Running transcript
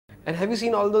And have you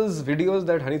seen all those videos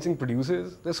that Honey Singh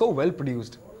produces? They're so well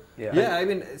produced. Yeah, I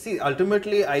mean, see,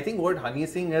 ultimately, I think what Honey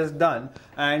Singh has done,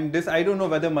 and this, I don't know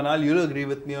whether Manal, you'll agree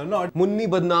with me or not. Munni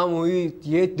badnaam hui,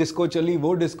 ye disco chali,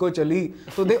 wo disco chali.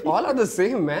 So they all are the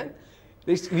same, man.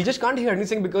 We just can't hear Honey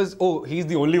Singh because, oh, he's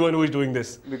the only one who is doing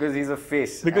this. Because he's a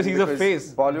face. Because he's a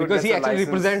face. Bollywood because he actually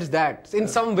represents that. In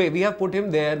some way, we have put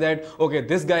him there that, okay,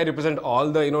 this guy represents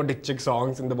all the, dick chick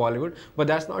songs in the Bollywood. But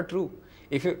that's not true.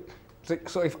 If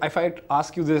I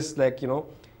ask you this, like,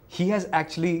 he has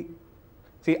actually...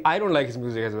 See, I don't like his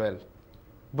music as well.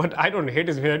 But I don't hate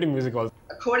his music also.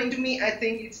 According to me, I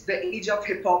think it's the age of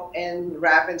hip-hop and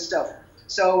rap and stuff.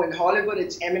 So in Hollywood,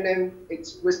 it's Eminem,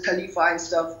 it's Wiz Khalifa and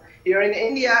stuff. Here in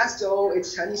India, so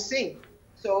it's Honey Singh.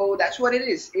 So that's what it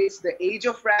is. It's the age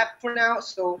of rap for now.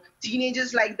 So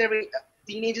teenagers like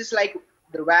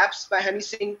the raps by Honey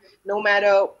Singh, no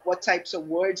matter what types of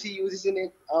words he uses in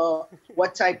it,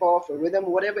 what type of rhythm,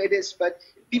 whatever it is. But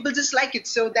people just like it.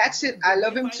 So that's it. I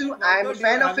love him too. I'm a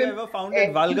fan of him. Have you ever found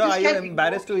it vulgar? Are you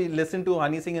embarrassed to listen to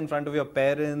Honey Singh in front of your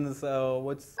parents?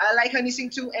 I like Honey Singh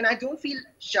too, and I don't feel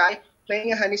shy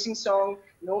playing a Honey Singh song,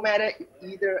 no matter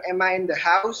either am I in the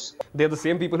house. They're the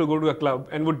same people who go to a club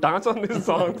and would dance on these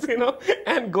songs,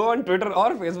 and go on Twitter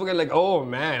or Facebook and like, oh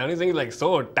man, Honey Singh is like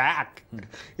so attack.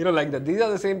 Like that. These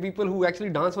are the same people who actually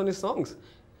dance on his songs.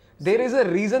 There is a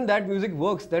reason that music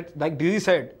works. That, like Dizzy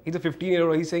said, he's a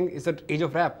 15-year-old, he's saying it's the age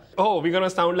of rap. Oh, we're gonna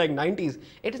sound like 90s.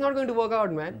 It is not going to work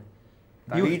out, man.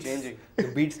 The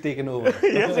beat's taken over.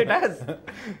 Yes, it has.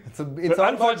 It's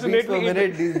all about beats per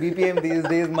minute, these BPM these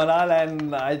days, Manal,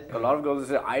 and a lot of girls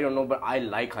say, I don't know, but I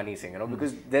like Honey Singh,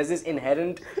 because there's this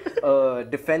inherent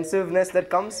defensiveness that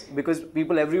comes, because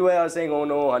people everywhere are saying, oh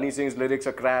no, Honey Singh's lyrics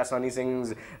are crass, Honey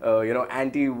Singh's,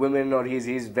 anti-women, or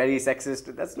he's very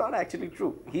sexist. That's not actually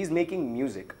true. He's making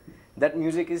music. That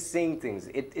music is saying things.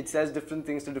 It says different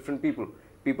things to different people.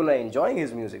 People are enjoying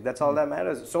his music. That's all that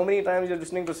matters. So many times you're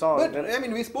listening to songs. But I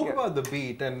mean, we spoke about the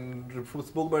beat and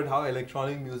spoke about how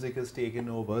electronic music has taken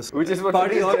over. Which is what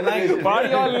party all night.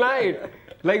 Party all night.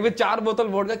 Like with 4 bottle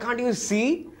vodka, can't you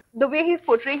see? The way he's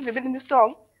portraying women in the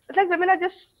song, it's like women are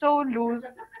just so loose.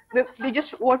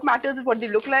 What matters is what they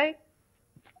look like.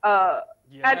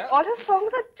 And all his songs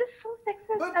are just so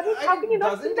sexist. But, how can you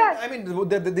not see that? I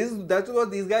mean, that's what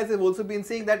these guys have also been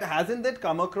saying, that hasn't that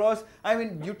come across? I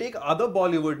mean, you take other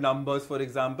Bollywood numbers, for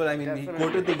example. I mean, he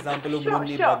quoted the example of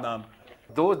Munni Badnaam.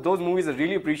 Those movies are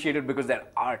really appreciated because they're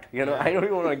art. I don't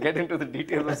even want to get into the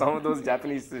details of some of those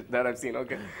Japanese that I've seen.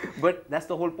 Okay, but that's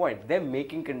the whole point. They're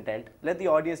making content. Let the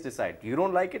audience decide. You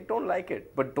don't like it, don't like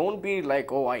it. But don't be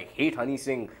like, oh, I hate Honey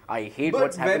Singh. I hate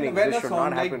what's happening. When this a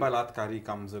song like happen. Balatkari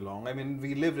comes along, I mean,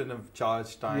 we lived in a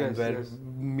charged time where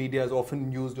media is often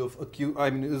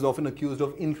accused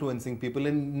of influencing people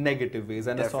in negative ways.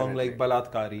 And a song like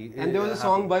Balatkari. And there was a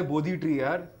song by Bodhi Tree,